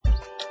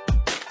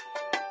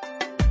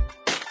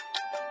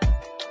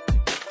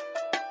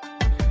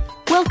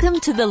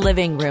Welcome to The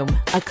Living Room,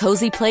 a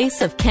cozy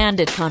place of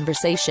candid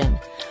conversation.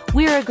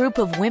 We're a group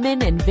of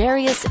women in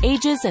various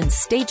ages and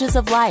stages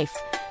of life.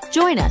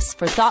 Join us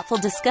for thoughtful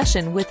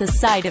discussion with a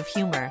side of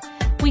humor.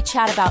 We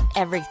chat about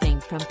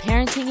everything from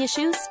parenting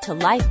issues to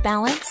life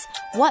balance,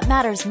 what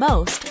matters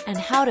most, and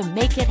how to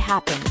make it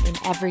happen in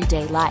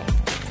everyday life.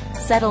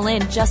 Settle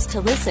in just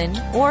to listen,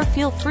 or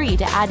feel free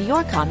to add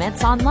your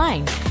comments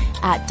online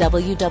at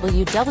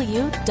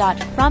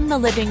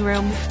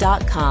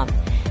www.fromthelivingroom.com.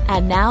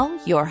 And now,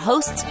 your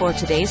hosts for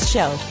today's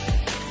show.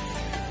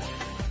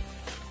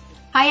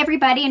 Hi,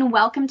 everybody, and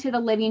welcome to The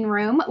Living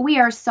Room. We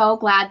are so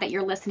glad that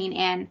you're listening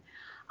in.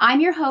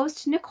 I'm your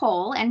host,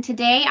 Nicole, and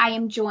today I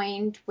am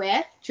joined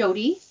with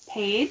Jody,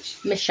 Paige,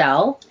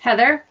 Michelle,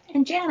 Heather,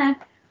 and Jana.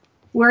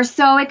 We're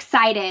so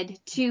excited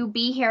to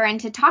be here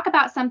and to talk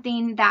about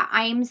something that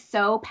I'm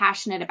so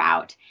passionate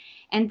about,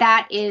 and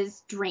that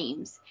is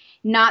dreams.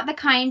 Not the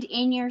kind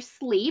in your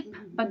sleep,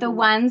 but the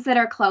ones that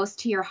are close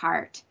to your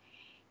heart.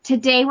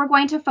 Today, we're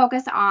going to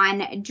focus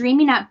on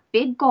dreaming up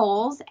big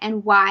goals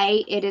and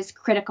why it is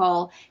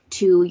critical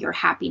to your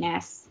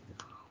happiness.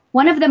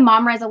 One of the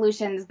mom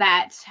resolutions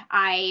that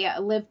I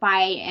live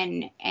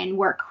by and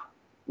work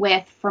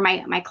with for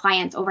my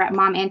clients over at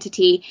Mom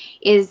Entity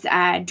is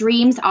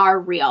dreams are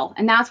real.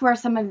 And that's where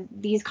some of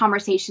these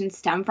conversations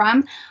stem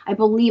from. I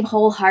believe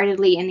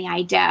wholeheartedly in the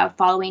idea of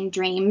following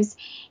dreams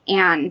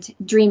and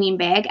dreaming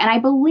big. And I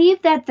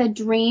believe that the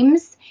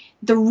dreams,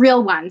 the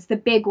real ones, the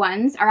big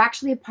ones, are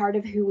actually a part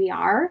of who we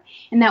are,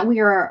 and that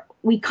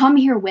we come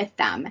here with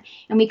them,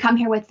 and we come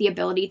here with the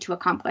ability to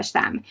accomplish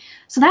them.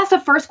 So that's the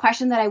first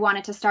question that I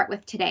wanted to start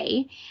with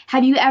today.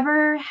 Have you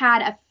ever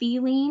had a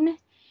feeling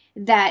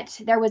that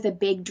there was a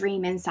big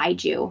dream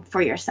inside you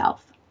for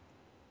yourself?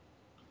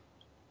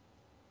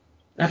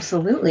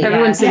 Absolutely.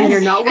 Everyone's sitting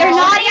here not. They're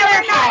nodding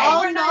their heads.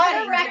 All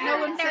nodding. No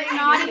one's They're saying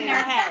nodding anything.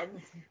 their heads.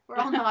 We're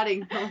all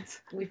nodding.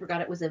 We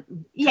forgot it was a...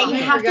 Yeah, you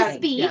have to Forgot.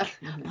 speak. Yeah.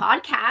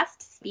 Podcast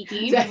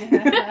speaking.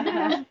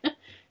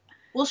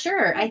 Well,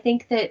 sure. I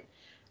think that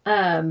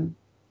I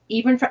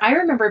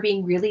remember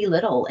being really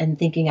little and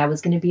thinking I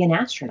was going to be an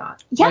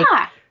astronaut. Yeah,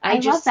 Like, I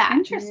love that.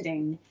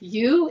 Interesting.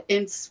 You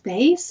in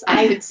space?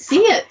 I could see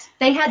it.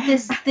 They had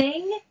this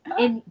thing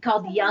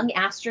called Young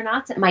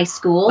Astronauts at my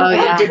school. Oh,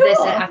 yeah. We did this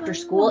Cool. after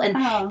school. And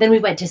Oh. then we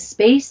went to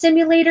space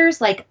simulators.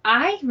 Like,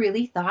 I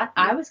really thought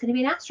I was going to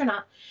be an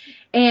astronaut.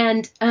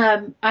 And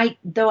I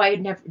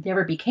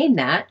never became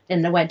that,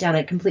 and I went down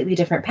a completely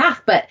different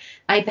path, but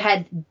I've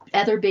had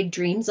other big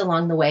dreams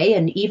along the way,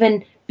 and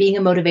even being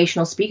a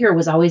motivational speaker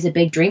was always a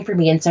big dream for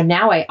me. And so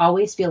now I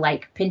always feel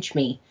like, pinch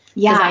me,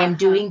 because I am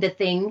doing the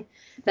thing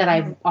that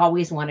I've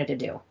always wanted to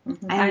do.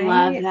 I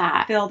love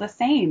that. Feel the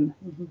same.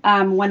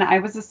 When I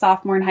was a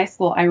sophomore in high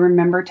school, I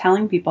remember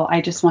telling people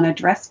I just want to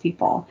dress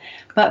people.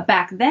 But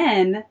back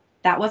then,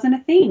 that wasn't a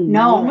thing.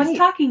 No. No one was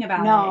talking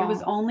about No. it. It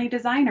was only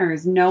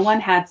designers. No one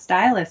had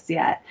stylists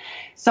yet.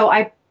 So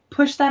I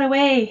pushed that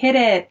away, hid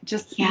it,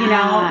 just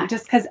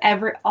because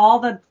all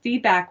the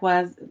feedback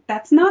was,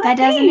 that's not That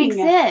a doesn't thing.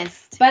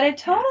 exist. But it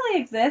totally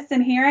exists,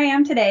 and here I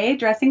am today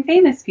dressing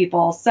famous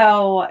people.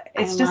 So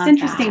it's just love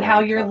interesting that. how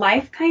your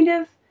life kind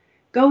of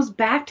goes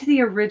back to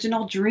the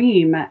original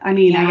dream. I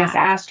mean, I guess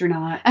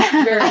astronaut.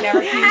 Never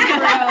came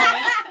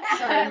through.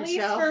 Sorry, At least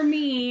Michelle. for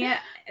me,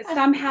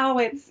 somehow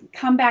it's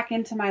come back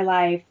into my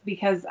life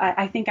because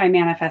I think I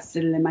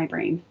manifested it in my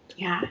brain.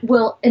 Yeah.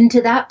 Well, and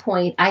to that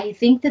point, I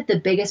think that the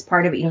biggest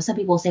part of it, some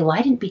people say, well,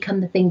 I didn't become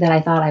the thing that I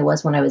thought I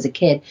was when I was a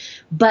kid.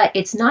 But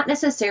it's not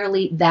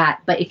necessarily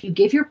that. But if you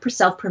give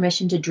yourself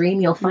permission to dream,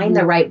 you'll find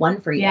the right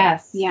one for you.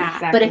 Yes. Yeah.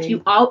 Exactly. But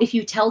if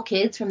you tell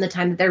kids from the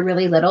time that they're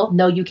really little,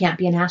 no, you can't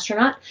be an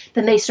astronaut,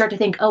 then they start to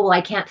think, oh, well, I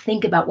can't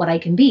think about what I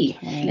can be.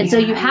 And so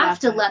you have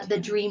to let the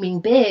dreaming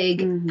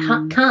big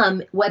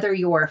come, whether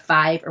you're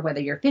 5 or whether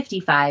you're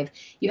 55.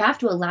 You have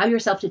to allow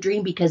yourself to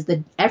dream, because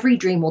every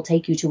dream will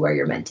take you to where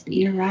you're meant to be.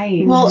 You're right.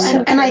 Well,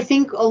 So and I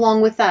think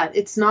along with that,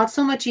 it's not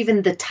so much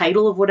even the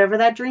title of whatever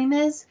that dream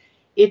is.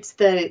 It's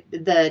the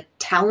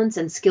talents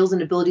and skills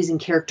and abilities and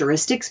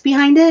characteristics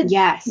behind it.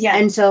 Yes. Yeah.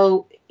 And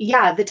so,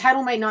 the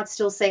title might not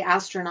still say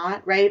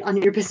astronaut, right,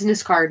 on your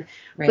business card,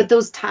 Right. but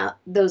those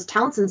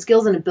talents and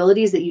skills and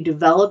abilities that you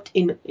developed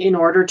in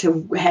order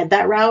to head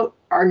that route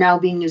are now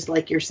being used,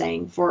 like you're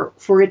saying, for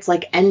its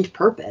like end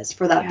purpose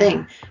for that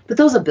thing. But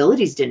those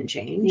abilities didn't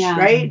change,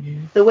 right?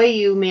 The way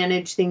you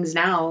manage things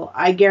now,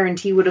 I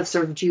guarantee would have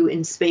served you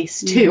in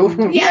space too.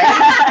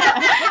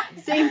 Right?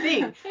 Same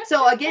thing.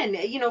 So again,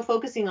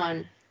 focusing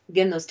on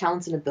those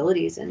talents and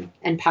abilities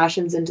and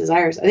passions and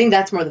desires. I think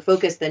that's more the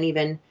focus than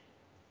even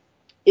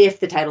if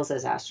the title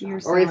says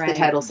astronaut or if the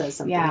title says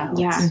something else.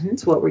 Yeah.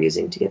 It's what we're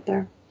using to get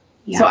there.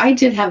 Yeah. So I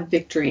did have a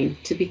big dream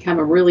to become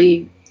a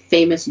really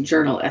famous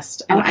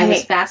journalist, and I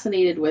was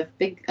fascinated with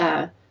big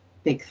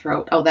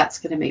throat. Oh, that's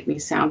going to make me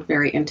sound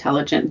very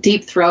intelligent.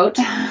 Deep throat,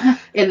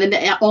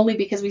 only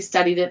because we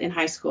studied it in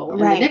high school in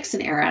the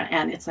Nixon era,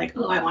 and it's like,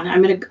 oh,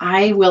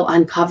 I will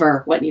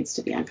uncover what needs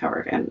to be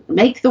uncovered and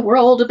make the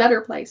world a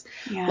better place.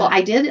 Yeah. Well,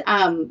 I did.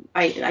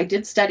 I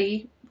did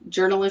study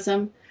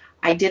journalism.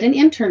 I did an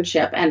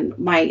internship, and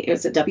it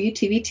was at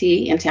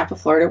WTVT in Tampa,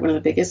 Florida, one of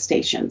the biggest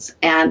stations.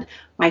 And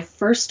my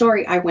first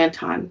story I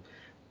went on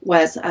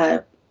was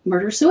a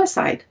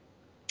murder-suicide,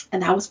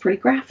 and that was pretty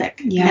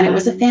graphic. Yeah. And it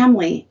was a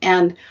family,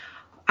 and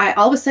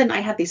all of a sudden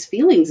I had these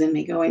feelings in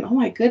me going, oh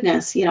my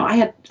goodness,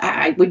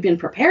 we'd been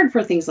prepared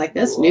for things like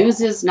this. Whoa. News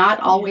is not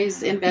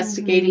always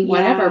investigating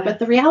whatever, but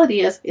the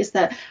reality is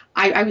that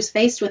I was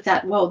faced with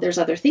that, whoa, there's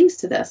other things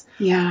to this.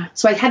 Yeah.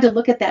 So I had to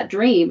look at that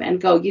dream and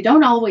go, you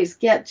don't always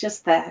get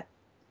just the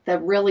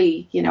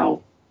really,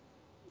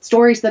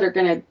 stories that are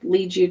going to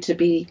lead you to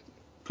be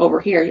over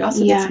here. You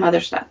also get some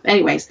other stuff.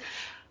 Anyways,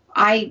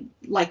 I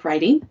like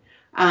writing,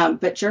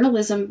 but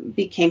journalism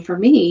became for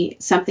me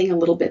something a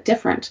little bit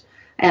different.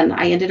 And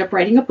I ended up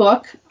writing a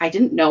book. I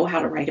didn't know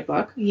how to write a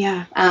book.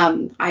 Yeah.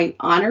 I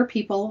honor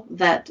people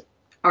that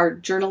are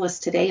journalists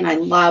today, and I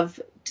love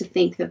to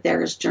think that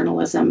there is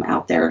journalism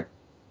out there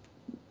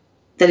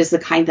that is the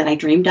kind that I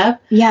dreamed of.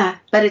 Yeah.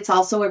 But it's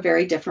also a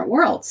very different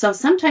world. So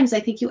sometimes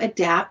I think you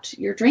adapt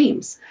your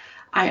dreams.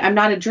 I'm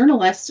not a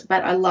journalist,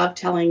 but I love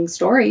telling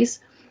stories,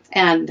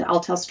 and I'll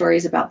tell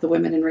stories about the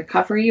women in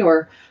recovery.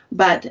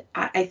 But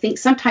I think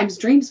sometimes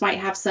dreams might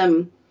have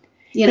some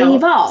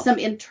some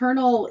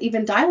internal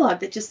even dialogue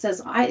that just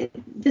says,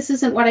 this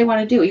isn't what I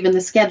want to do, even the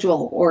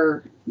schedule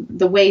or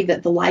the way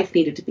that the life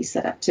needed to be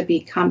set up to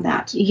become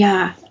that.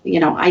 Yeah.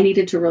 I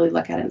needed to really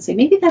look at it and say,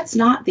 maybe that's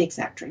not the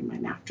exact dream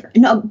I'm after.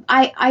 No,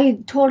 I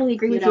totally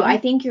agree with you. I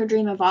think your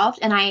dream evolved,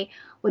 and I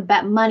would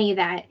bet money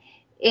that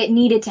it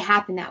needed to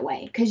happen that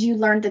way because you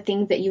learned the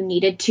things that you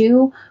needed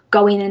to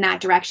going in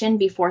that direction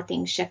before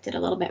things shifted a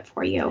little bit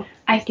for you.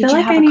 I feel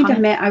like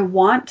I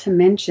want to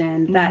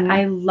mention that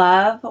I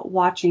love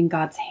watching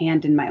God's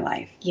hand in my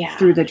life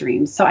through the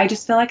dreams. So I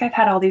just feel like I've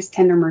had all these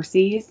tender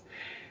mercies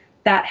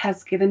that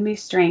has given me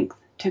strength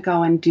to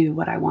go and do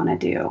what I want to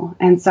do.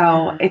 And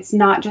so it's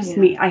not just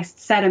me. I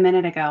said a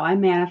minute ago, I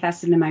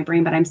manifested in my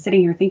brain, but I'm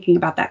sitting here thinking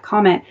about that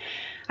comment.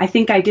 I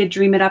think I did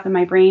dream it up in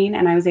my brain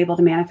and I was able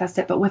to manifest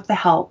it, but with the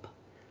help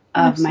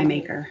of my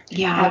maker.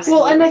 Yeah.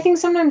 Absolutely. Well, and I think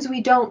sometimes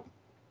we don't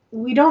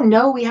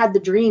know we had the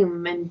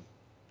dream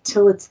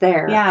until it's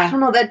there. Yeah. I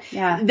don't know that.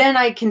 Yeah. Then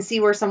I can see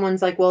where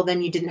someone's like, well,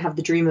 then you didn't have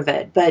the dream of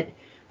it. But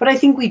I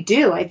think we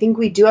do. I think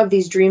we do have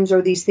these dreams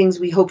or these things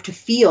we hope to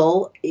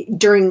feel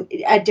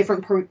at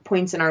different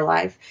points in our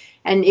life.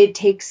 And it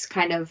takes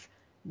kind of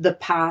the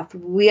path.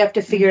 We have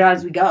to figure it out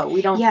as we go.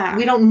 We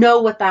don't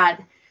know what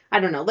that, I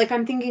don't know. Like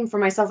I'm thinking for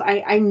myself,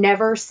 I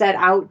never set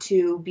out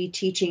to be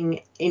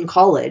teaching in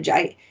college.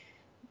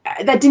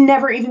 That didn't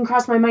never even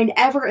cross my mind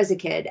ever as a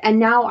kid. And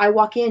now I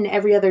walk in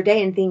every other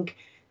day and think,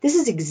 this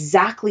is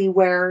exactly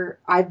where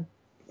I'm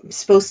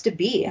supposed to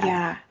be.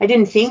 Yeah. I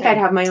didn't think I'd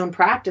have my own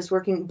practice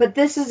working, but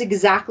this is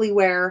exactly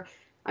where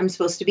I'm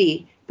supposed to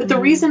be. But the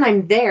reason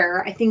I'm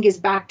there, I think, is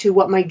back to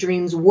what my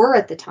dreams were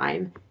at the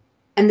time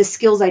and the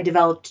skills I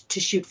developed to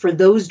shoot for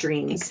those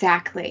dreams.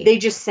 Exactly. They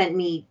just sent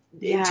me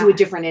to a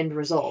different end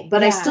result.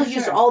 But I still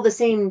used all the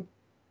same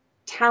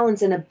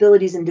talents and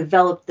abilities and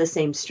developed the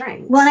same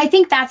strengths. Well, and I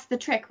think that's the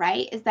trick,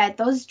 right? Is that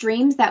those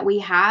dreams that we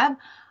have,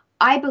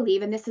 I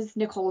believe, and this is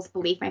Nicole's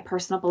belief, my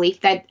personal belief,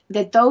 that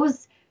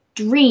those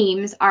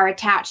dreams are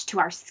attached to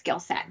our skill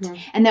set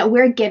and that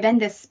we're given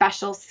this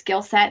special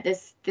skill set,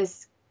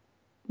 this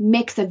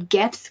mix of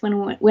gifts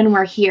when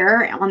we're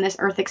here on this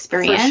earth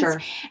experience,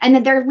 and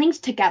that they're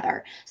linked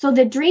together. So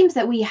the dreams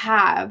that we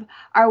have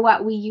are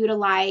what we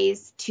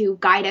utilize to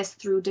guide us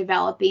through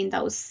developing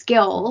those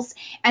skills,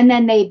 and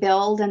then they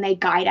build and they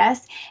guide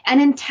us. And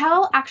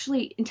until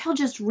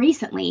just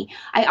recently,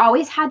 I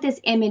always had this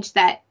image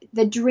that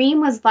the dream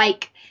was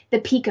like the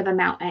peak of a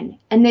mountain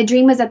and the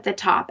dream was at the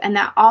top, and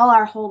that all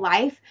our whole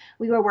life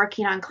we were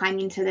working on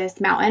climbing to this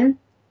mountain.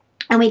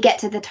 And we get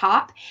to the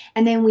top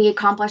and then we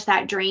accomplish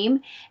that dream.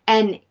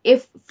 And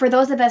if for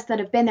those of us that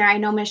have been there, I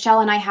know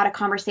Michelle and I had a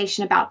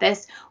conversation about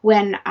this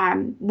when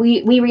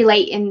we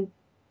relate in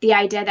the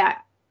idea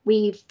that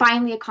we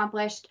finally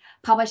accomplished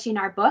publishing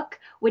our book,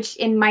 which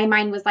in my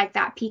mind was like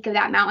that peak of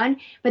that mountain.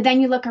 But then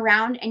you look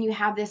around and you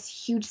have this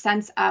huge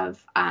sense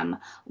of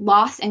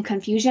loss and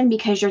confusion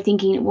because you're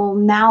thinking, well,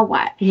 now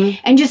what?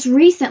 And just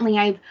recently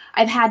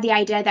I've had the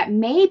idea that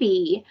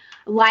maybe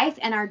life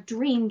and our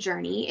dream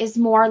journey is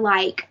more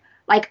like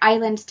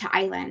island to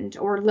island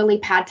or lily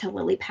pad to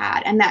lily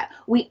pad, and that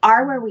we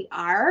are where we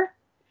are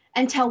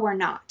until we're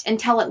not,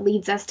 until it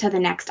leads us to the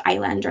next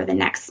island or the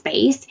next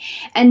space.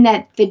 And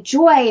that the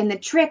joy and the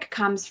trick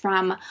comes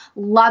from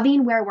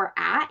loving where we're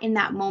at in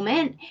that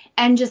moment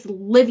and just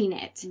living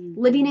it and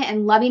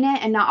loving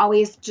it, and not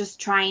always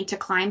just trying to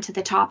climb to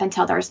the top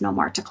until there's no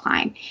more to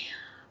climb.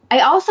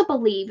 I also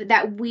believe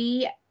that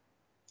we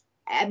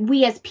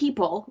as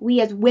people,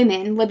 we as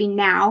women living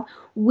now,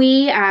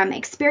 we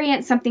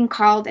experience something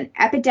called an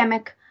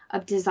epidemic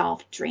of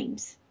dissolved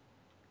dreams.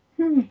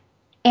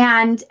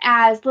 And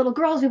as little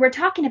girls, we were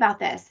talking about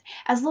this.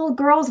 As little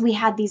girls, we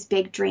had these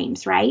big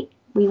dreams, right?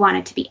 We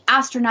wanted to be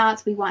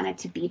astronauts. We wanted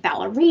to be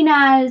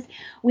ballerinas.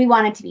 We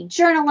wanted to be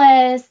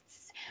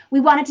journalists. We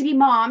wanted to be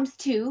moms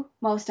too,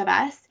 most of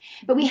us.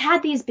 But we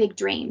had these big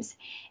dreams.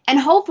 And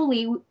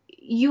hopefully,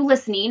 you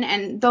listening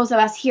and those of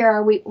us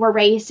here, we were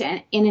raised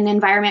in an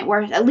environment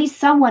where at least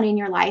someone in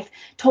your life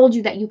told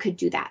you that you could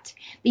do that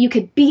you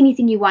could be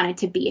anything you wanted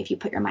to be if you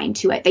put your mind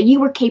to it, that you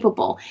were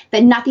capable,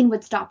 that nothing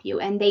would stop you,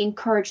 and they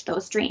encouraged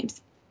those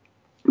dreams.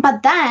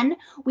 But then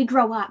we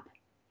grow up,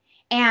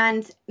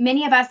 and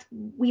many of us,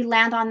 we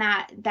land on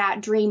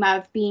that dream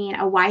of being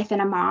a wife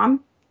and a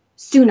mom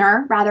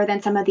sooner rather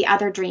than some of the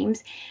other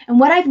dreams. And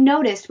what I've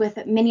noticed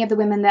with many of the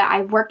women that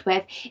I've worked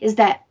with is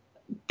that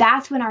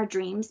that's when our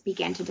dreams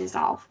begin to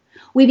dissolve.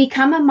 We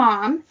become a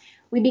mom,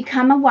 we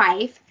become a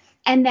wife,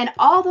 and then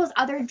all those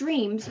other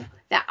dreams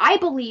that I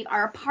believe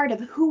are a part of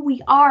who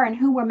we are and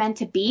who we're meant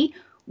to be,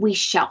 we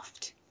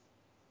shelved.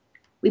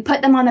 We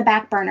put them on the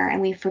back burner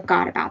and we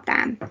forgot about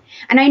them.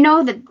 And I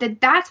know that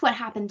that's what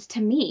happened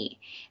to me,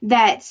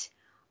 that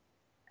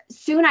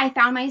soon I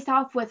found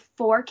myself with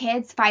 4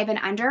 kids, 5 and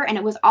under, and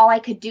it was all I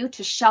could do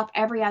to shelf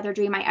every other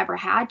dream I ever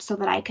had so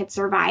that I could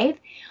survive.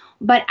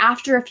 But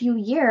after a few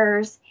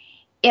years,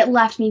 it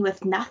left me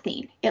with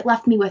nothing. It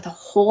left me with a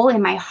hole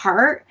in my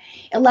heart.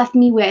 It left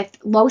me with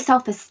low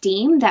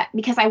self-esteem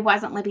because I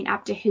wasn't living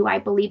up to who I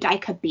believed I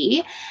could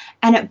be.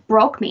 And it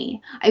broke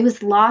me. I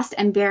was lost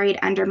and buried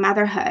under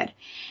motherhood.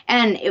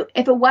 And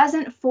if it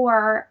wasn't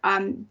for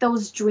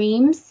those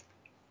dreams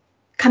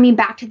coming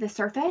back to the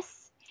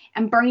surface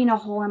and burning a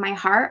hole in my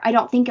heart, I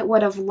don't think it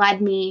would have led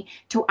me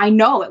to, I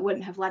know it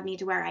wouldn't have led me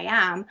to where I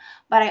am.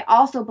 But I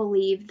also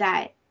believe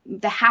that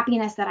the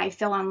happiness that I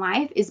feel in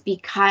life is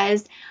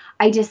because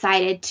I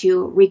decided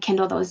to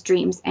rekindle those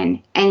dreams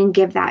and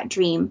give that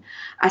dream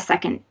a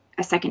second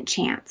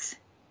chance.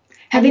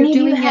 Have any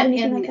of you had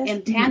anything like this?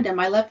 In tandem?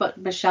 I love what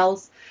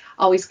Michelle's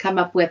always come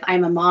up with.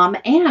 I'm a mom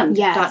and ...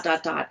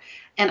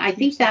 And I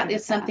think that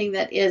is something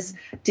that is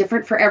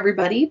different for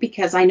everybody,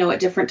 because I know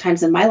at different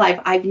times in my life,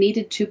 I've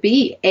needed to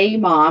be a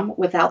mom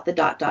without the ...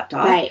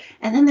 Right.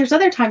 And then there's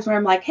other times where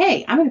I'm like,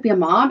 hey, I'm going to be a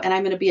mom and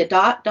I'm going to be a ...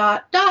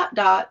 Right.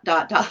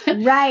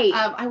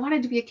 I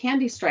wanted to be a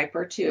candy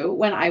striper too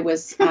when I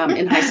was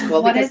in high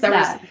school. What because is there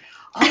that? was.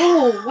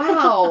 Oh,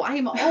 wow.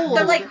 I'm old.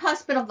 They're like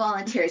hospital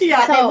volunteers.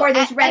 Yeah, So, they wear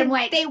those red and and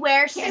white. They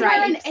wear stripes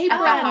an at the apron.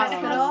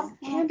 hospital.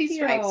 Candy Cute.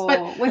 stripes.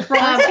 But With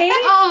roller skates?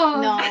 oh,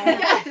 No.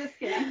 Just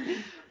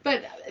kidding.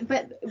 But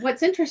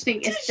what's interesting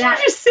is Did that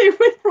you just say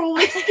with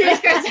roller skates?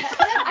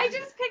 I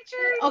just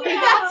pictured. okay,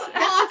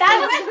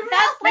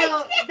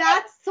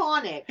 That's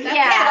Sonic. That's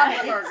Yeah.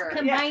 Sonic Burger.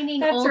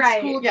 Combining That's old right.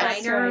 school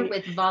Yes, diner right.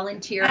 with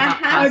volunteer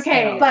Uh-huh.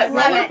 Okay. but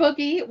Love Roller it.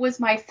 Boogie was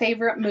my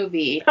favorite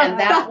movie, and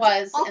that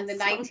was in the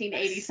awesome.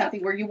 1980s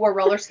something where you wore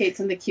roller skates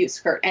and the cute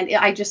skirt. And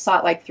I just saw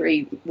it like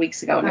 3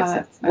 weeks ago, and Oh, it's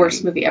that's the worst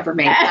funny. movie ever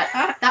made.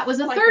 But that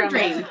was a Like third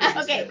Grandma's dream.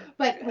 Okay.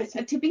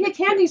 But to be a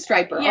candy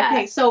striper, Yeah.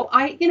 okay, so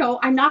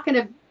I'm not going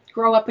to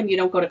grow up and you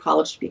don't go to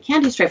college to be a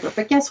candy striper.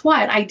 But guess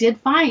what? I did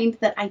find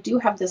that I do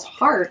have this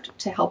heart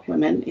to help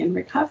women in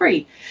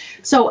recovery.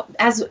 So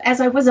as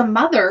I was a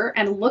mother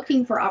and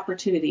looking for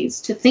opportunities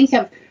to think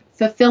of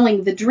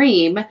fulfilling the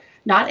dream,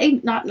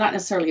 not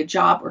necessarily a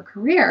job or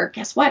career,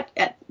 guess what?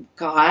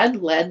 God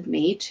led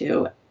me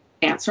to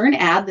answer an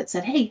ad that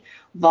said, hey,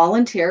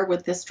 volunteer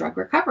with this drug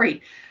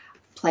recovery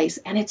place,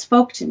 and it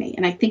spoke to me.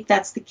 And I think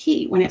that's the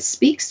key. When it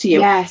speaks to you,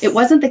 Yes. It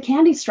wasn't the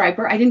candy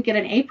striper. I didn't get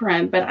an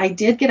apron, but I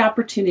did get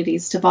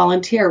opportunities to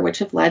volunteer, which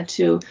have led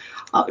to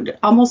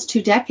almost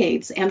 2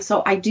 decades. And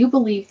so I do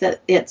believe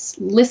that it's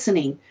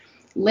listening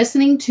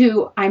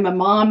to I'm a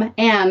mom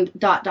and ...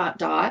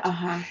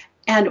 Uh-huh.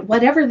 And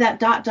whatever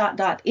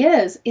that ...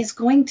 is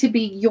going to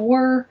be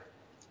your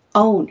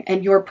own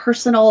and your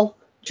personal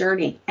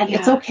journey. And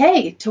it's Yeah.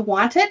 okay to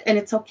want it, and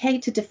it's okay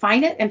to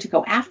define it and to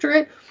go after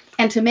it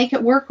and to make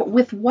it work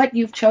with what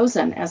you've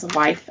chosen as a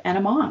wife and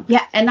a mom.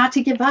 Yeah. And not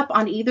to give up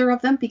on either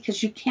of them,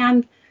 because you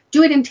can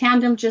do it in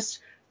tandem, just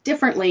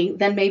differently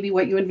than maybe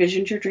what you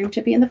envisioned your dream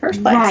to be in the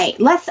first place. Right.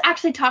 Let's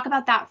actually talk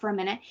about that for a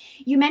minute.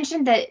 You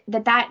mentioned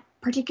that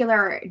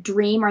particular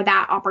dream or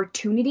that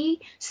opportunity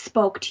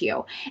spoke to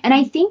you. And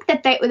I think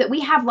that we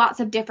have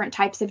lots of different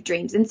types of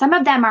dreams, and some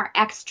of them are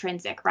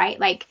extrinsic, right?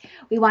 Like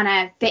we want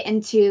to fit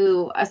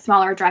into a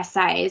smaller dress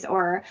size,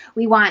 or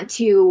we want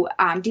to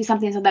do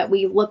something so that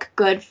we look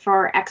good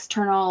for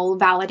external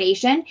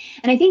validation.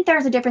 And I think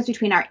there's a difference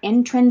between our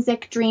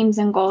intrinsic dreams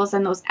and goals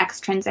and those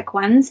extrinsic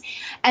ones.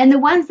 And the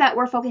ones that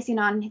we're focusing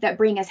on that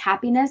bring us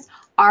happiness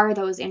are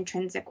those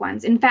intrinsic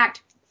ones. In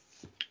fact,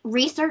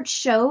 research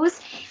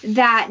shows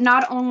that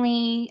not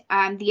only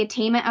the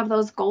attainment of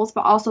those goals,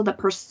 but also the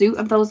pursuit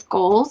of those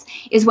goals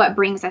is what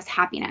brings us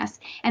happiness.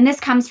 And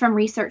this comes from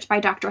research by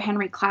Dr.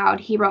 Henry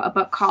Cloud. He wrote a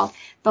book called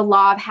The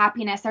Law of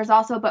Happiness. There's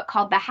also a book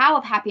called The How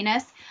of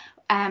Happiness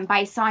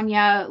by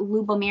Sonia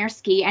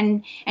Lubomirsky.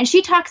 And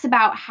she talks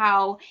about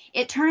how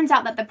it turns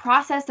out that the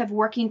process of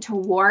working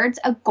towards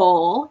a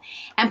goal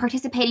and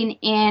participating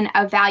in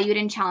a valued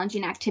and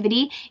challenging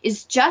activity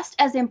is just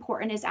as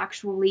important as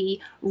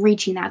actually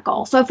reaching that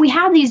goal. So if we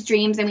have these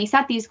dreams and we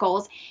set these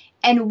goals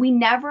and we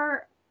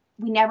never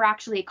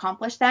actually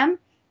accomplish them,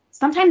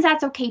 sometimes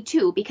that's okay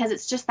too, because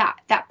it's just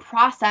that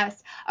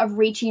process of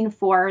reaching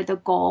for the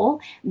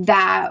goal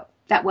that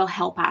that will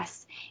help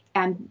us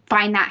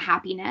find that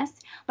happiness.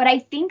 But I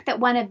think that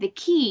one of the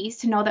keys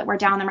to know that we're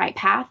down the right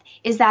path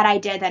is that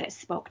idea that it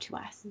spoke to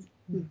us.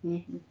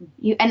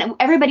 And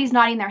everybody's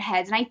nodding their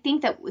heads. And I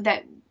think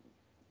that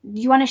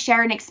you want to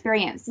share an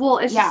experience. Well,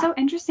 it's just so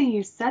interesting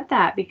you said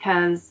that,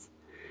 because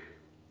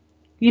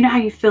you know how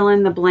you fill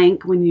in the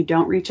blank when you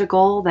don't reach a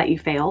goal that you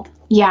failed?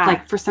 Yeah.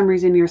 Like for some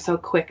reason you're so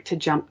quick to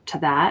jump to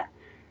that.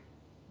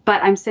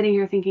 But I'm sitting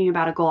here thinking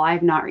about a goal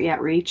I've not yet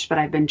reached, but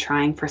I've been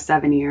trying for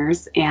 7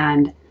 years,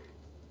 and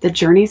the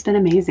journey's been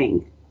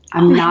amazing.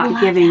 I'm not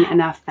giving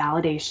enough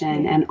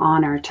validation and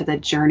honor to the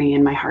journey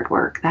and my hard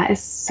work. That is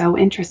so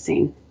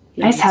interesting.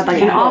 I just had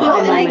like an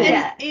aha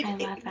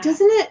moment.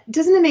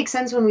 Doesn't it make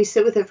sense when we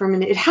sit with it for a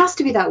minute? It has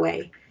to be that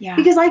way. Yeah.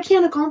 Because I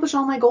can't accomplish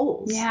all my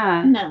goals.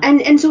 Yeah. No.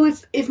 And so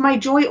if my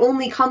joy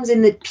only comes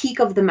in the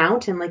peak of the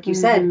mountain, like you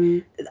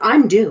said,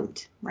 I'm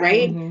doomed,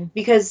 right? Mm-hmm.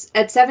 Because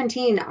at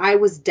 17, I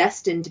was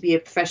destined to be a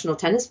professional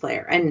tennis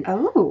player, and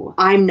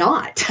I'm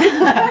not,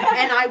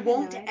 and I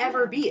won't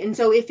ever be. And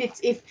so if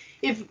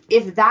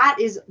that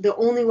is the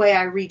only way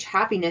I reach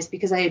happiness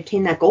because I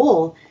obtain that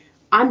goal,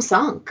 I'm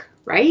sunk,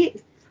 right?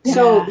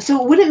 Yeah.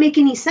 So it wouldn't make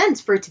any sense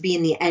for it to be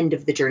in the end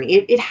of the journey.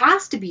 It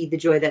has to be the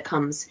joy that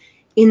comes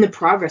in the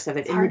progress of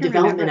it, in the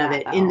development of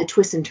it, in the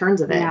twists and turns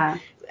of it. Yeah.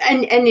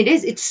 And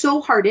it's so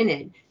hard in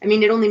it. I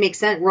mean, it only makes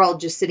sense. We're all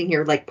just sitting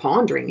here like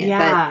pondering it.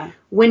 Yeah. But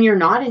when you're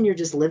not and you're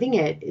just living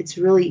it, it's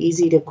really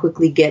easy to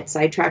quickly get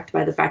sidetracked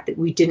by the fact that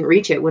we didn't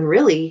reach it, when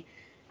really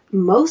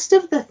most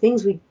of the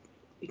things we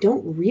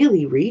don't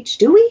really reach,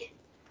 do we?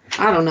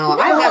 I don't know. No.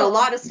 I've got a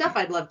lot of stuff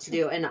I'd love to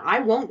do, and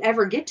I won't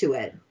ever get to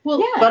it.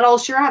 Well, but I'll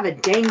sure have a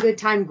dang good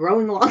time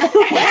growing along the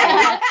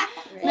way.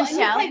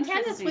 Michelle, you play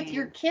tennis with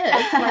your kids,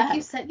 like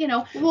you said,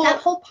 that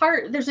whole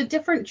part, there's a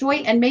different joy,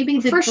 and maybe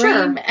the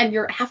dream and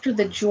you're after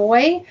the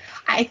joy.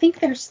 I think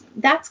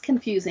that's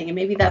confusing, and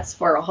maybe that's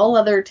for a whole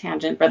other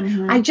tangent, but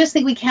I just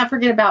think we can't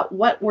forget about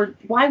why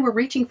we're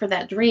reaching for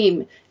that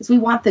dream, is we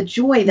want the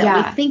joy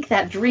that we think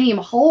that dream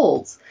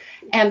holds.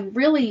 And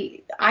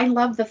really, I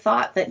love the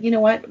thought that, you know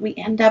what, we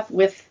end up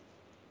with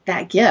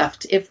that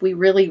gift if we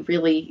really,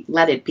 really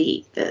let it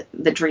be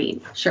the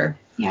dream. Sure.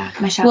 Yeah,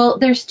 Michelle. Well,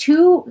 there's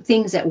two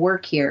things at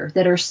work here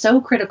that are so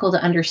critical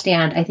to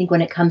understand, I think,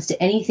 when it comes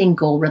to anything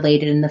goal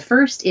related. And the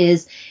first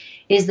is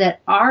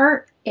that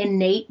our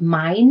innate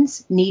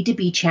minds need to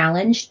be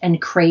challenged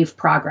and crave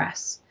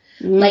progress.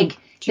 Like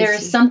there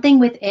is something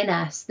within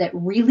us that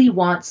really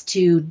wants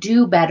to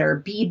do better,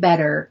 be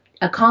better,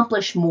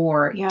 accomplish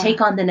more,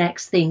 take on the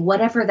next thing,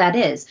 whatever that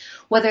is,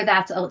 whether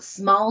that's a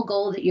small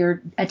goal that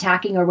you're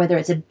attacking or whether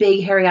it's a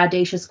big, hairy,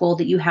 audacious goal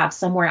that you have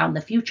somewhere out in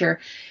the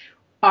future.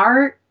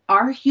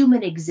 Our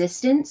human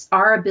existence,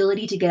 our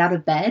ability to get out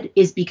of bed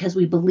is because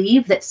we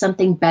believe that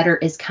something better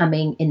is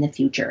coming in the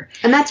future.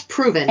 And that's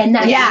proven. And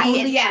that's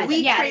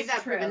we crave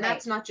that proven.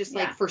 That's not just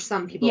like for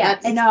some people. Yeah,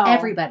 that's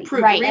everybody.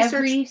 Proven. Right.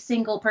 Every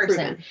single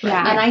person.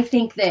 Yeah. And I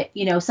think that,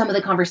 some of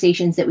the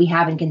conversations that we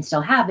have and can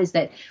still have is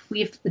that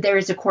there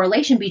is a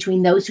correlation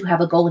between those who have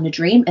a goal and a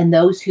dream and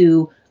those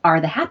who are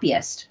the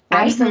happiest.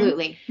 Right?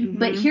 Absolutely. Mm-hmm.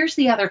 But here's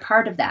the other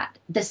part of that.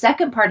 The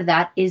second part of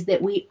that is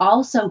that we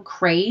also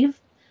crave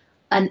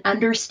an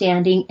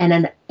understanding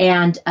and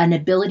an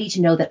ability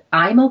to know that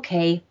I'm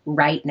okay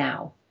right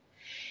now.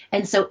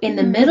 And so in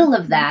the middle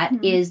of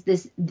that is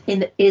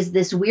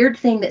this weird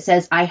thing that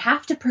says I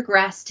have to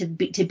progress to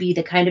be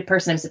the kind of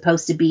person I'm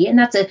supposed to be. And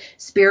that's a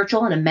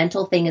spiritual and a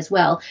mental thing as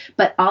well,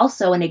 but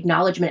also an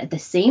acknowledgement at the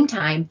same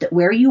time that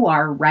where you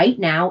are right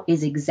now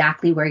is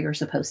exactly where you're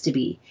supposed to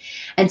be.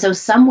 And so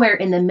somewhere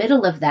in the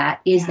middle of that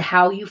is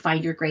how you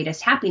find your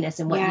greatest happiness.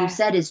 And what you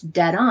said is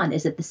dead on,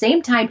 is at the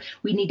same time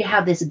we need to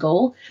have this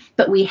goal,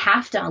 but we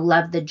have to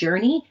love the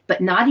journey, but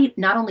not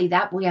only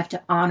that, we have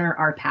to honor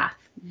our path.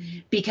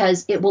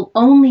 Because it will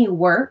only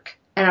work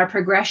and our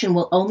progression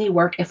will only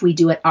work if we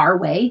do it our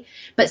way.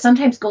 But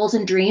sometimes goals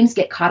and dreams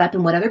get caught up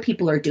in what other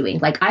people are doing.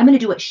 Like, I'm going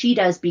to do what she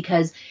does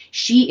because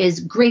she is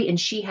great and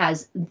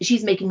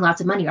she's making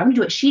lots of money. Or I'm going to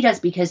do what she does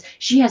because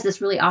she has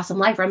this really awesome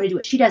life. Or I'm going to do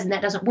what she does. And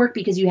that doesn't work,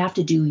 because you have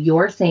to do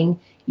your thing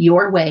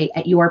your way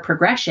at your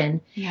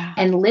progression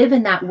and live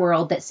in that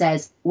world that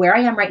says where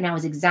I am right now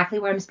is exactly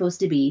where I'm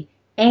supposed to be.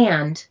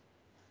 And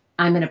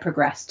I'm going to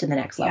progress to the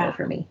next level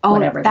for me.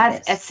 Whatever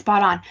that is. That's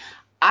spot on.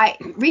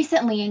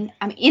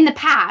 In the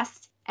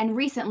past, and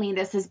recently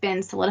this has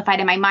been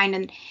solidified in my mind,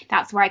 and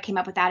that's where I came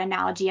up with that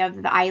analogy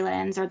of the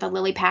islands or the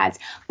lily pads.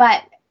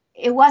 But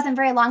it wasn't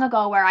very long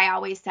ago where I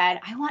always said,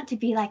 I want to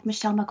be like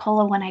Michelle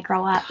McCullough when I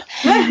grow up.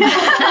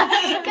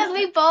 Because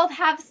we both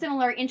have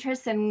similar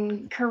interests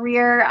and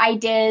career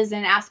ideas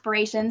and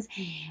aspirations.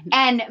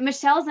 And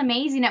Michelle's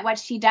amazing at what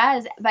she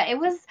does, but it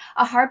was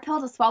a hard pill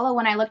to swallow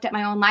when I looked at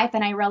my own life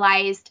and I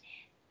realized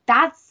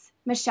that's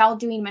Michelle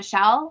doing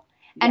Michelle.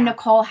 And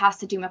Nicole has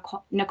to do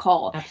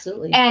Nicole.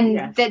 Absolutely.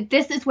 And that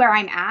this is where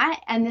I'm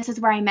at, and this is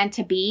where I'm meant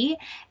to be.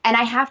 And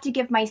I have to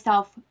give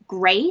myself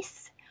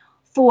grace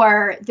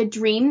for the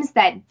dreams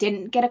that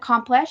didn't get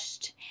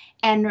accomplished,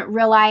 and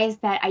realize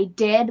that I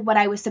did what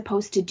I was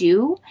supposed to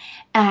do.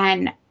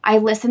 And I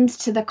listened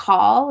to the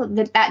call,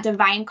 that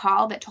divine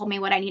call that told me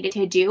what I needed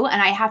to do.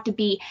 And I have to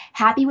be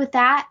happy with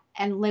that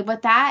and live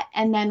with that,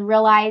 and then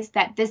realize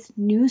that this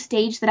new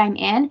stage that I'm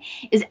in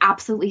is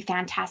absolutely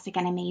fantastic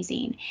and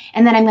amazing.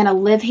 And then I'm going to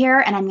live here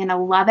and I'm going to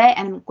love it,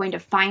 and I'm going to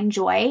find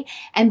joy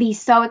and be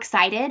so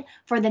excited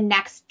for the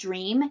next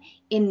dream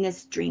in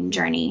this dream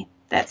journey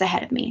that's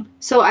ahead of me.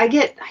 So I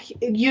get,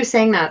 you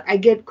saying that, I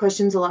get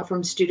questions a lot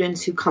from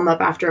students who come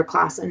up after a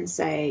class and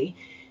say,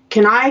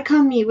 can I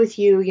come meet with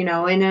you, in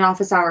an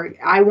office hour?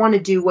 I want to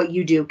do what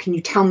you do. Can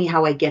you tell me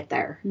how I get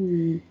there?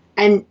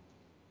 And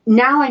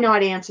now I know how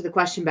to answer the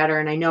question better,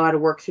 and I know how to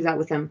work through that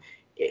with them.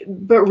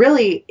 But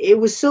really, it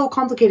was so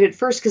complicated at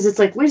first, because it's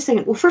like, wait a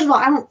second. Well, first of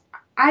all,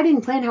 I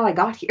didn't plan how I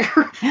got here.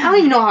 I don't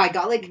even know how I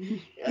got,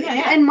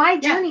 and my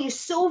journey is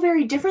so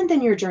very different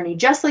than your journey.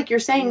 Just like you're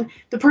saying,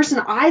 the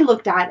person I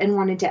looked at and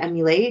wanted to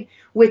emulate,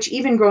 which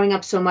even growing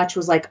up so much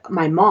was like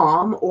my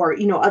mom or,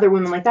 other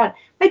women like that.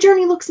 My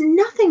journey looks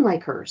nothing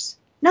like hers.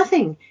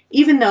 Nothing.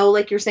 Even though,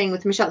 like you're saying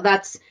with Michelle,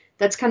 that's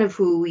kind of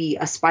who we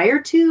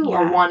aspired to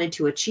or wanted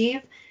to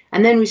achieve.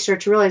 And then we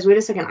start to realize, wait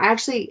a second, I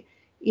actually,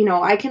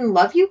 I can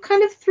love you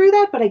kind of through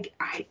that, but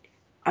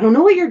I don't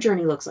know what your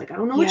journey looks like. I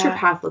don't know what your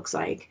path looks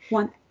like.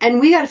 And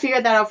we got to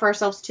figure that out for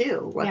ourselves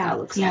too, what that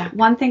looks like.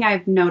 One thing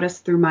I've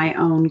noticed through my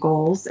own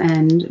goals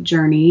and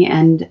journey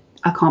and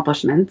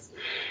accomplishments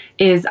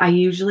is I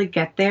usually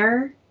get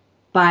there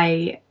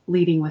by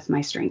leading with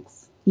my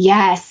strengths.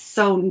 Yes.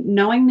 So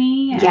knowing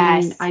me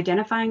and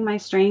identifying my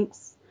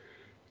strengths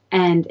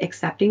and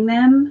accepting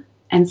them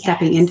and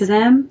stepping into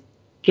them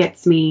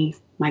gets me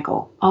my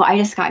goal. Oh, I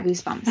just got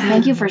goosebumps.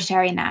 Thank you for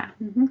sharing that.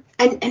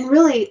 And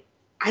really,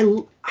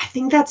 I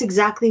think that's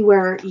exactly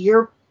where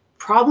you're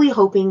probably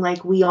hoping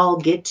like we all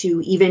get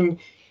to, even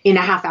in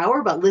a half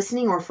hour, but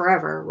listening or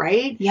forever,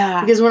 right?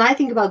 Yeah. Because when I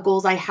think about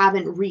goals I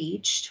haven't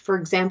reached, for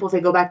example, if I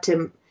go back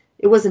to,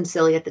 it wasn't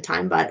silly at the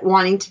time, but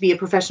wanting to be a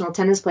professional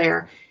tennis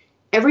player,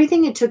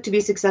 everything it took to be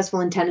successful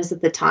in tennis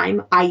at the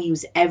time, I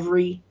use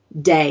every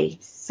day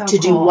to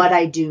do what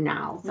I do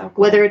now. So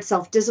cool. Whether it's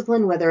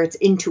self-discipline, whether it's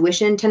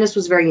intuition. Tennis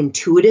was very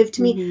intuitive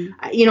to me.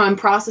 I'm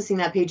processing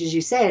that page as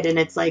you said, and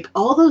it's like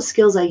all those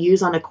skills I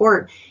use on a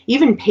court,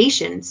 even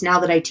patience now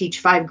that I teach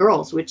 5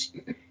 girls, which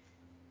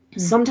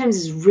sometimes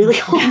is really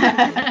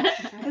hard.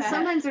 Because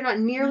sometimes they're not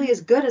nearly as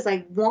good as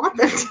I want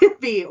them to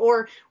be.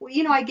 Or,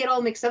 I get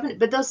all mixed up in it.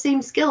 But those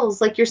same skills,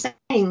 like you're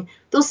saying,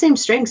 those same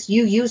strengths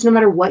you use no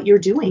matter what you're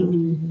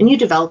doing. And you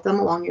develop them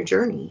along your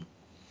journey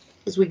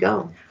as we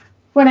go.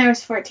 When I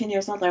was 14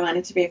 years old, I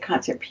wanted to be a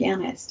concert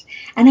pianist.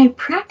 And I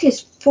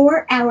practiced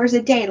 4 hours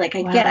a day. Like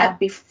I'd get up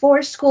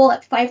before school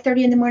at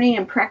 5:30 in the morning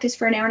and practice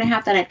for an hour and a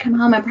half. Then I'd come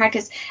home and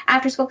practice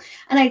after school.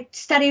 And I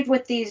studied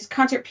with these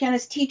concert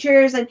pianist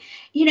teachers. And,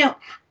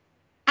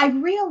 I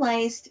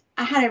realized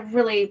I had a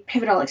really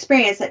pivotal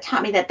experience that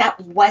taught me that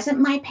wasn't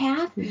my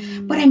path.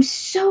 But I'm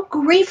so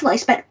grateful I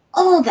spent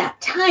all that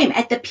time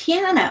at the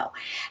piano.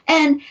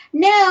 And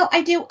now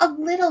I do a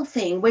little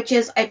thing, which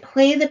is I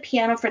play the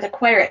piano for the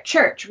choir at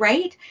church,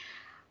 right?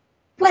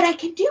 But I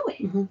can do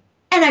it. And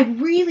I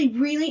really,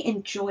 really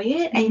enjoy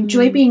it. I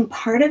enjoy being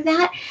part of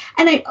that.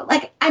 And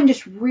I'm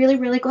just really,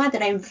 really glad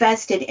that I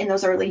invested in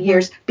those early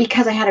years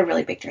because I had a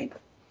really big dream.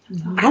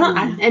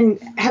 And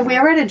have we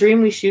ever had a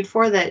dream we shoot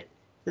for that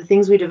the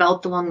things we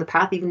developed along the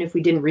path, even if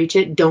we didn't reach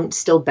it, don't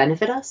still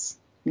benefit us?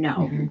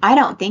 No, I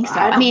don't think so.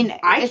 I mean,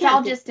 it's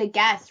all just a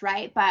guess,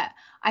 right? But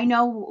I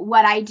know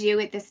what I do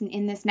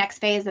in this next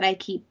phase that I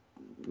keep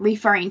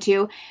referring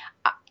to.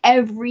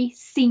 Every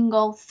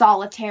single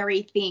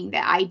solitary thing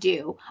that I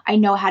do, I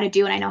know how to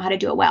do, and I know how to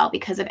do it well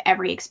because of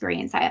every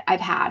experience I've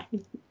had.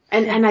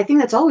 And I think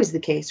that's always the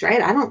case,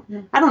 right? I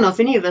don't know if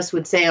any of us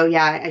would say, oh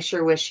yeah, I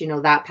sure wish,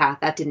 that path,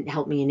 that didn't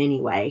help me in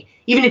any way.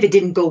 Even if it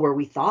didn't go where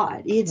we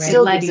thought, it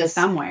still led gives you us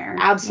somewhere.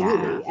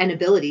 Absolutely. And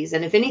abilities.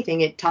 And if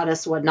anything, it taught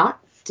us what not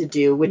to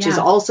do, which is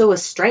also a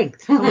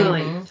strength,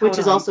 which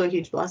is also a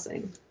huge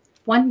blessing.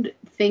 One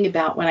thing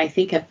about when I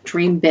think of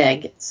dream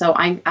big, so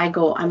I'm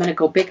going to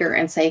go bigger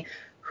and say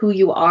who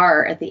you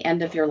are at the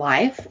end of your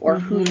life or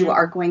who you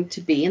are going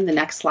to be in the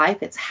next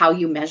life. It's how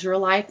you measure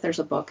life. There's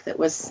a book that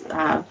was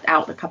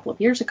out a couple of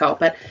years ago,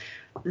 but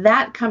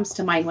that comes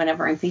to mind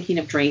whenever I'm thinking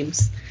of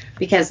dreams,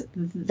 because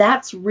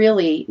that's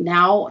really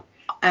now,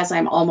 as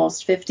I'm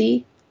almost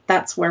 50,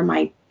 that's where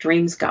my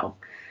dreams go.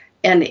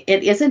 And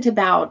it isn't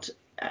about,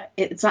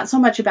 it's not so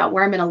much about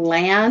where I'm going to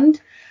land.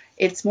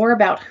 It's more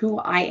about who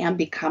I am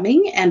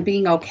becoming and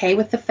being okay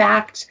with the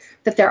fact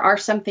that there are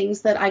some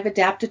things that I've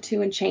adapted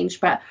to and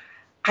changed, but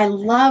I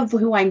love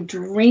who I'm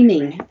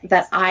dreaming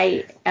that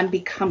I am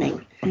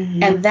becoming.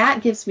 And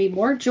that gives me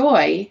more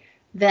joy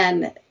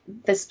than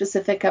the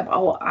specific of,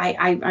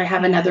 I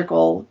have another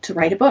goal to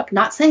write a book.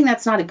 Not saying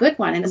that's not a good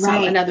one and it's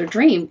not another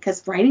dream,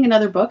 because writing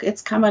another book,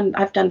 it's coming.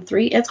 I've done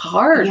 3. It's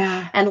hard.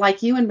 And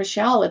like you and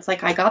Michelle, it's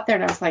like I got there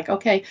and I was like,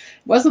 okay, it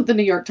wasn't the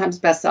New York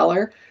Times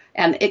bestseller.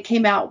 And it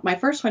came out, my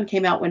first one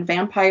came out when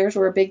vampires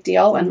were a big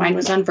deal, and mine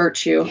was on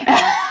virtue.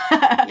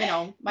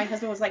 My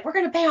husband was like, we're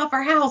going to pay off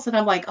our house. And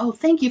I'm like, oh,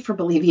 thank you for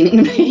believing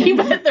in me.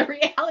 But the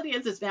reality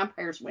is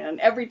vampires win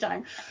every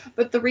time.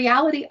 But the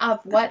reality of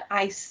what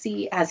I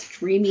see as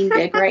dreaming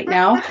big right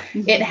now,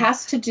 it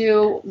has to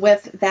do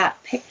with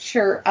that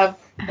picture of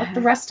what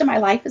the rest of my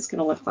life is going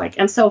to look like.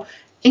 And so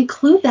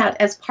include that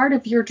as part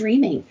of your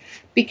dreaming,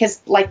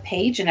 because like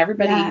Paige and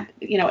everybody,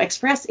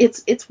 express,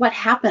 it's what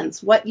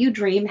happens. What you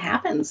dream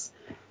happens.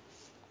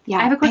 Yeah,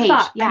 I have a quick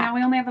thought. Yeah. I know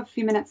we only have a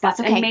few minutes left,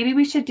 That's okay. And maybe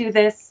we should do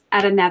this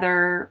at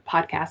another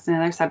podcast,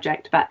 another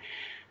subject. But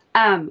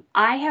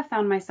I have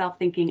found myself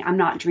thinking I'm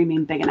not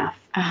dreaming big enough.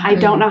 I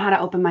don't know how to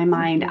open my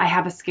mind. I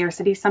have a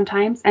scarcity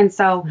sometimes. And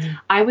so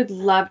I would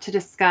love to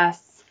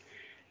discuss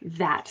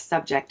that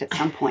subject at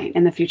some point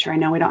in the future. I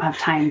know we don't have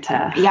time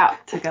to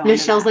go.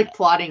 Michelle's like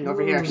plotting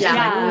over here.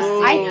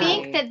 I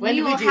think that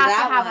we will have to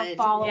have a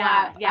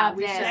follow-up of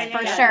we this should.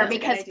 for Yeah, sure, that's a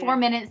because good idea. 4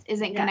 minutes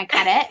isn't going to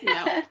cut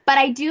it. But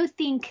I do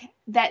think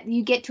that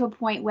you get to a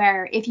point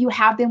where if you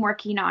have been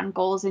working on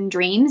goals and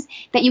dreams,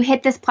 that you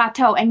hit this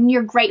plateau and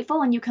you're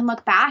grateful and you can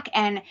look back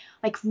and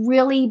like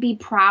really be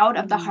proud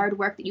of the hard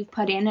work that you've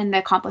put in and the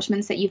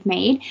accomplishments that you've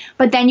made.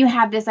 But then you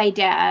have this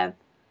idea of,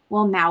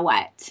 well, now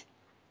what?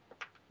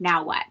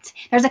 Now what?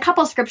 There's a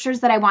couple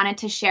scriptures that I wanted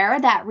to share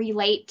that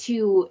relate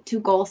to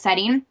goal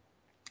setting.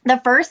 The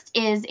first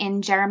is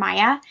in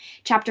Jeremiah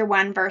chapter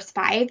 1, verse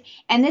 5.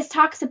 And this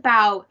talks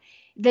about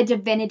the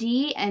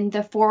divinity and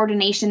the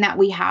foreordination that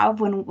we have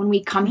when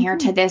we come here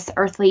to this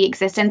earthly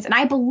existence. And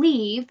I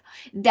believe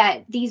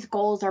that these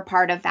goals are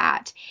part of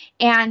that.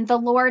 And the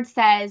Lord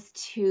says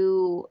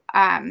to,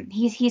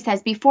 he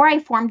says, before I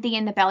formed thee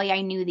in the belly,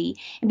 I knew thee.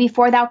 And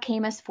before thou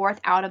camest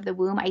forth out of the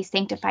womb, I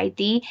sanctified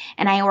thee,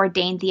 and I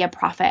ordained thee a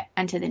prophet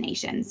unto the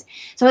nations.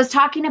 So it's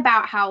talking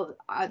about how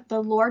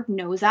the Lord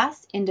knows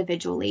us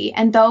individually.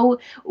 And though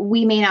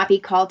we may not be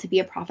called to be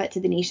a prophet to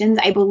the nations,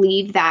 I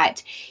believe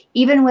that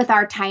even with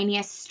our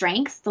tiniest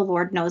strengths, the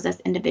Lord knows us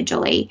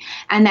individually,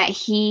 and that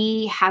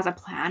he has a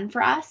plan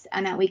for us,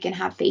 and that we can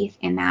have faith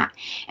in that.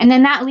 And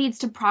then that leads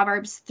to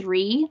Proverbs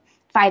 3,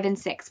 5 and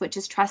 6, which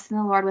is trust in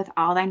the Lord with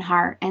all thine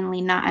heart and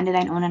lean not unto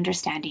thine own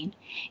understanding.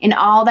 In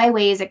all thy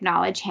ways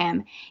acknowledge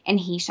him, and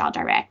he shall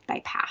direct thy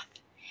path.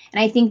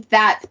 And I think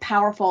that's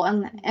powerful.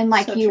 And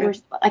like so you true. Were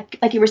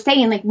like you were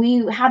saying, like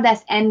we have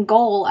this end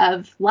goal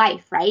of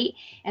life, right?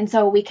 And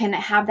so we can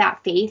have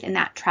that faith and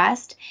that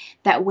trust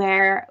that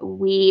where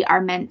we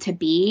are meant to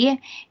be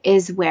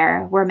is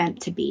where we're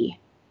meant to be.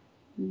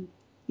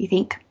 You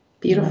think?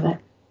 Beautiful.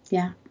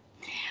 Yeah.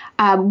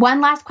 One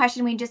last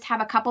question. We just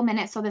have a couple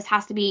minutes, so this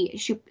has to be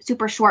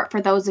super short for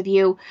those of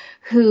you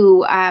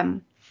who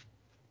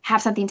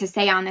have something to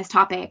say on this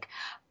topic.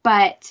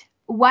 But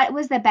what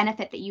was the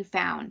benefit that you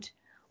found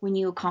when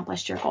you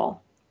accomplished your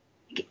goal?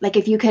 Like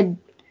if you could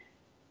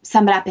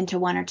sum it up into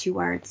 1 or 2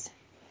 words.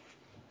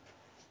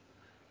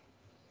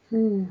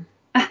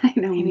 I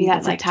know. Maybe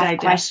that's a tough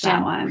question.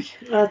 That one.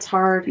 That's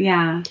hard.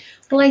 Yeah.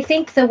 Well, I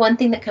think the one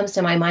thing that comes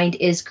to my mind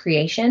is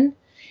creation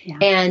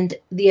and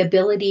the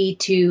ability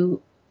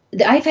to,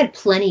 I've had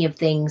plenty of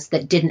things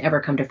that didn't ever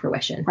come to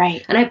fruition.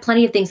 Right. And I have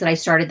plenty of things that I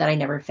started that I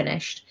never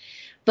finished.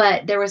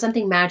 But there was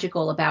something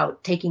magical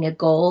about taking a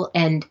goal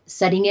and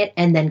setting it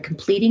and then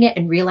completing it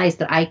and realize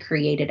that I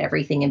created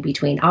everything in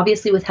between,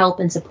 obviously with help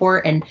and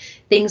support and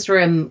things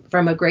from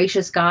a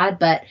gracious God.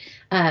 But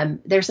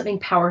there's something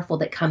powerful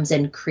that comes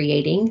in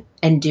creating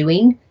and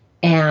doing.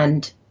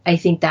 And I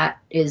think that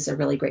is a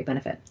really great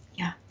benefit.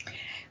 Yeah.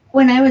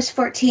 When I was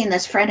 14,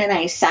 this friend and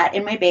I sat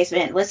in my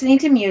basement listening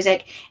to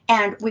music,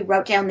 and we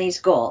wrote down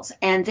these goals,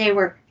 and they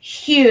were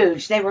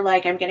huge. They were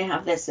like, I'm going to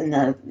have this in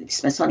the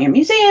Smithsonian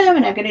Museum,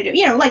 and I'm going to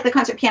do, like the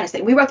concert pianist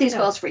thing. We wrote these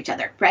goals for each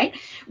other, right?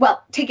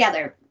 Well,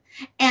 together.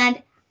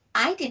 And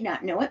I did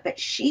not know it, but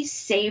she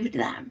saved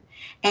them.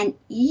 And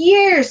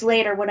years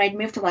later, when I'd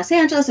moved to Los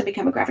Angeles and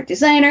become a graphic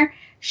designer,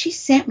 she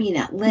sent me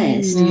that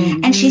list.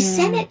 Mm-hmm. And she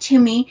sent it to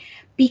me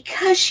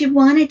because she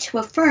wanted to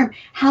affirm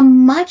how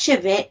much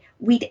of it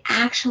we'd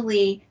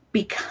actually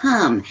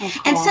become. Oh,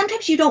 cool. And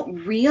sometimes you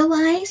don't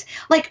realize,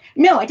 like,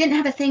 no, I didn't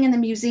have a thing in the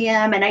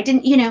museum and I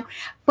didn't,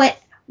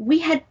 but we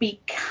had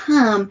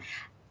become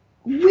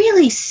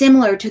really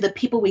similar to the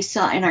people we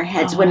saw in our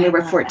heads when we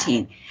were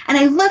 14. That. And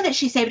I love that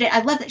she saved it.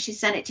 I love that she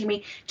sent it to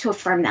me to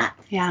affirm that.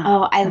 Yeah.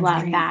 Oh, I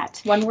love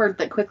that. One word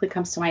that quickly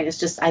comes to mind is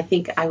just, I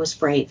think I was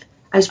brave.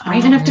 I was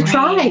brave enough to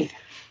try.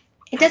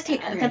 It does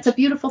take courage. That's a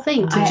beautiful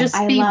thing, to just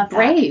be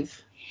brave.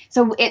 That.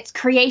 So it's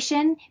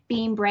creation,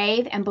 being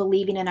brave, and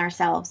believing in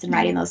ourselves and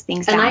writing those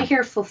things down. And I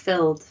hear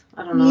fulfilled.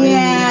 I don't know.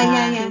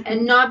 Yeah.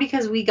 And not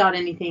because we got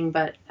anything,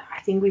 but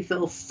I think we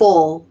feel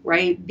full,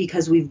 right?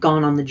 Because we've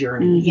gone on the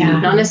journey.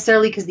 Yeah. Not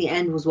necessarily because the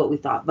end was what we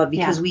thought, but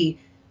because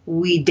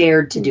we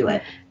dared to do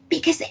it.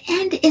 Because the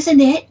end, isn't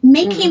it?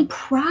 Making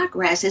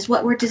progress is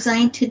what we're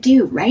designed to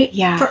do, right?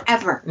 Yeah.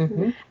 Forever.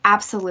 Mm-hmm.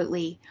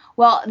 Absolutely.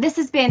 Well, this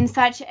has been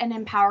such an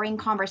empowering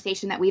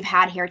conversation that we've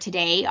had here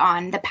today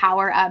on the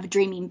power of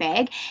dreaming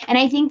big. And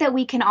I think that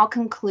we can all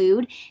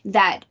conclude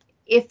that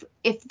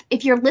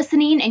if you're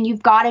listening and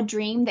you've got a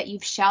dream that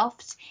you've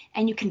shelved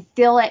and you can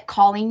feel it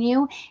calling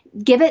you,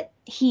 give it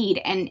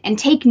heed and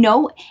take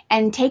note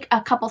and take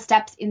a couple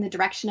steps in the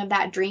direction of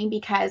that dream,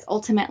 because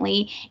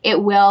ultimately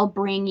it will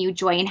bring you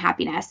joy and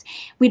happiness.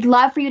 We'd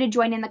love for you to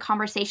join in the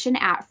conversation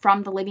at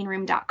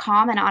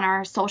fromthelivingroom.com and on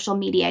our social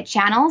media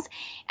channels.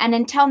 And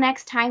until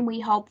next time, we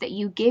hope that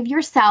you give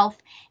yourself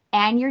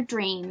and your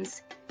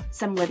dreams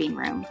some living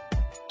room.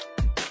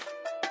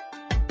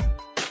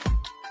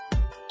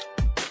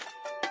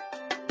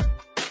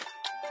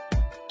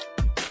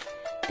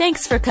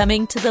 Thanks for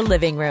coming to the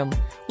living room.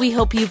 We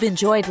hope you've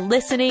enjoyed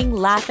listening,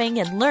 laughing,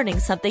 and learning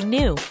something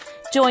new.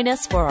 Join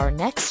us for our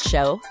next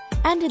show.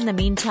 And in the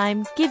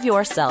meantime, give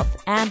yourself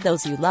and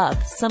those you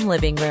love some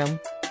living room.